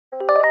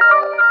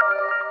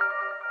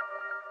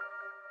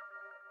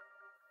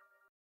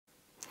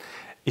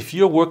If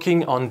you're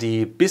working on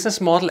the business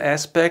model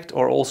aspect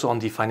or also on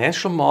the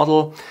financial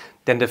model,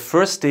 then the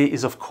first day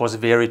is of course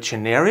very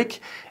generic,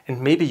 and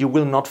maybe you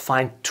will not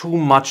find too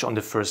much on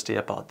the first day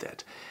about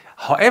that.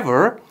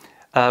 However,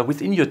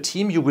 within your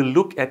team, you will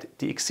look at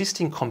the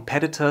existing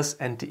competitors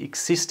and the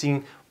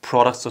existing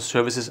products or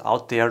services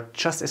out there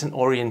just as an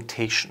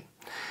orientation.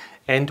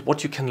 And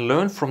what you can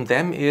learn from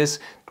them is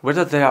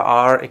whether there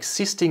are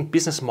existing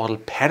business model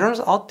patterns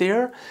out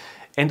there,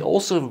 and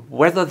also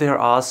whether there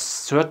are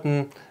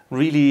certain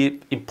really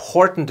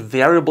important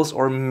variables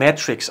or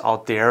metrics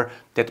out there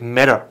that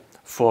matter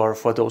for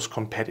those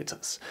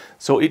competitors.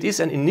 So it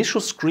is an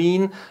initial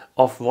screen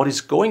of what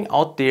is going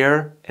out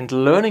there and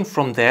learning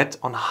from that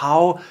on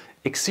how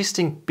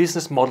existing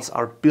business models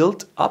are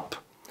built up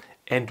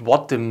and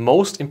what the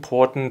most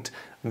important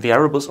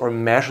variables or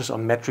measures or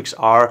metrics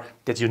are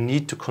that you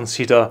need to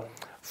consider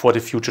for the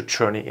future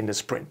journey in the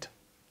sprint.